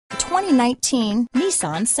2019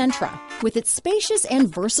 Nissan Sentra. With its spacious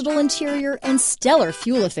and versatile interior and stellar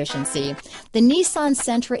fuel efficiency, the Nissan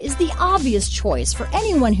Sentra is the obvious choice for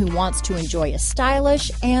anyone who wants to enjoy a stylish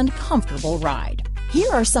and comfortable ride. Here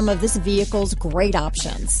are some of this vehicle's great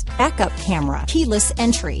options: backup camera, keyless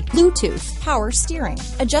entry, Bluetooth, power steering,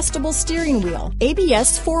 adjustable steering wheel,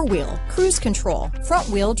 ABS 4-wheel, cruise control, front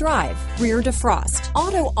wheel drive, rear defrost,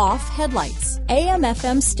 auto off headlights, AM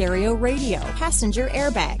FM stereo radio, passenger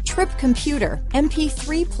airbag, trip computer,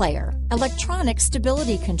 MP3 player, electronic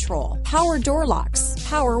stability control, power door locks,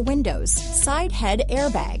 power windows, side head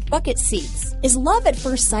airbag, bucket seats. Is love at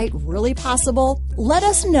first sight really possible? Let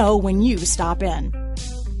us know when you stop in.